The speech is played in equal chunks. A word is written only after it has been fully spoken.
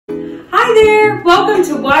Hi there! Welcome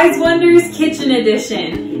to Wise Wonders Kitchen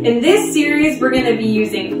Edition. In this series, we're going to be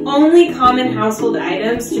using only common household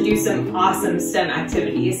items to do some awesome STEM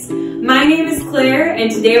activities. My name is Claire,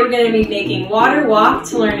 and today we're going to be making water walk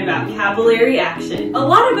to learn about capillary action. A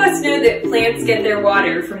lot of us know that plants get their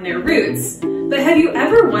water from their roots, but have you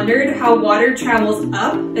ever wondered how water travels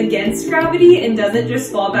up against gravity and doesn't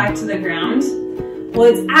just fall back to the ground? Well,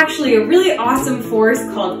 it's actually a really awesome force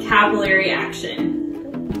called capillary action.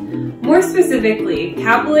 More specifically,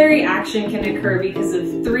 capillary action can occur because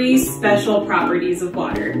of three special properties of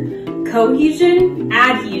water: cohesion,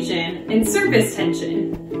 adhesion, and surface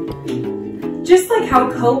tension. Just like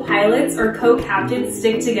how co-pilots or co-captains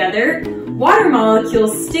stick together, water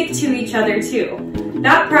molecules stick to each other too.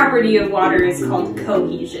 That property of water is called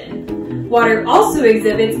cohesion. Water also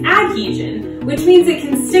exhibits adhesion, which means it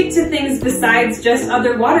can stick to things besides just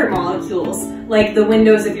other water molecules, like the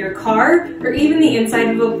windows of your car or even the inside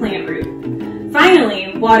of a plant root.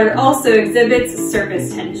 Finally, water also exhibits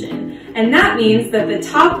surface tension, and that means that the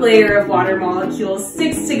top layer of water molecules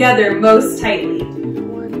sticks together most tightly.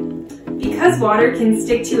 Because water can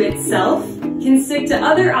stick to itself, can stick to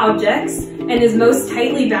other objects, and is most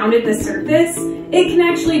tightly bound at the surface, it can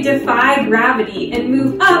actually defy gravity and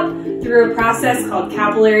move up through a process called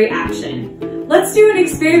capillary action. Let's do an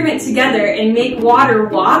experiment together and make water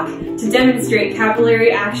walk to demonstrate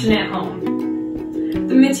capillary action at home.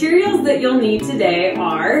 The materials that you'll need today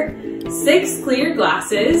are 6 clear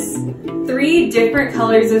glasses, 3 different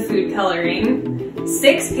colors of food coloring,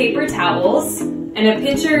 6 paper towels, and a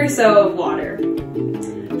pitcher or so of water.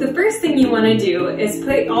 The first thing you want to do is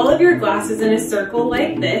put all of your glasses in a circle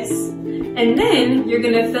like this, and then you're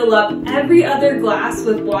going to fill up every other glass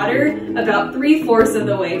with water about 3/4 of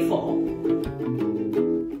the way full.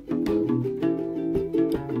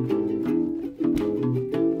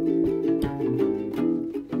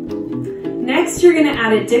 Next, you're going to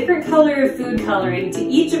add a different color of food coloring to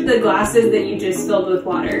each of the glasses that you just filled with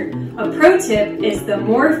water. A pro tip is the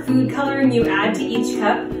more food coloring you add to each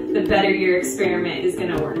cup, the better your experiment is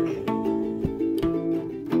going to work.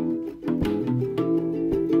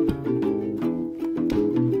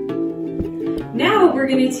 Now we're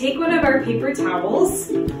going to take one of our paper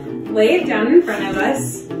towels, lay it down in front of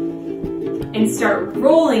us, and start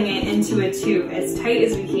rolling it into a tube as tight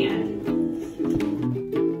as we can.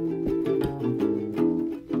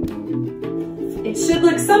 It should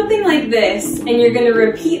look something like this, and you're going to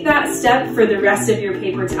repeat that step for the rest of your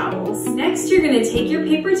paper towels. Next, you're going to take your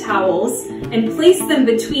paper towels and place them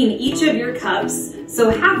between each of your cups, so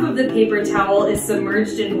half of the paper towel is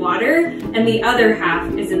submerged in water and the other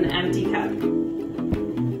half is in the empty cup.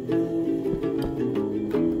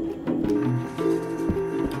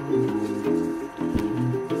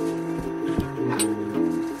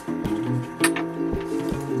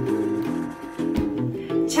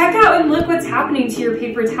 Check out and look what's happening to your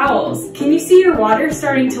paper towels. Can you see your water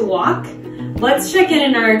starting to walk? Let's check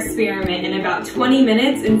in our experiment in about 20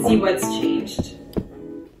 minutes and see what's changed.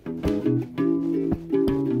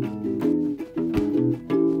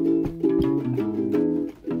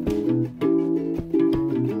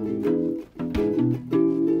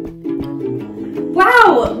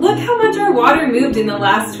 Wow, look how much our water moved in the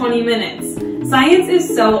last 20 minutes. Science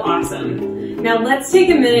is so awesome. Now let's take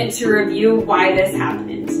a minute to review why this happened.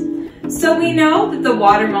 So we know that the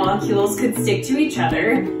water molecules could stick to each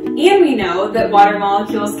other, and we know that water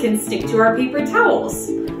molecules can stick to our paper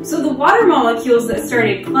towels. So the water molecules that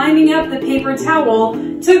started climbing up the paper towel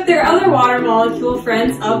took their other water molecule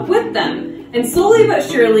friends up with them. And slowly but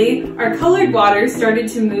surely, our colored water started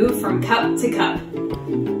to move from cup to cup.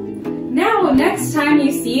 Now, next time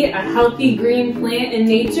you see a healthy green plant in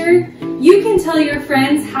nature, you can tell your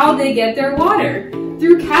friends how they get their water,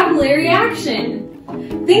 through capillary action.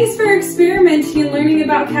 Thanks for experimenting and learning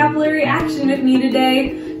about capillary action with me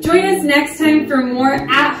today. Join us next time for more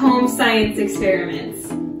at-home science experiments.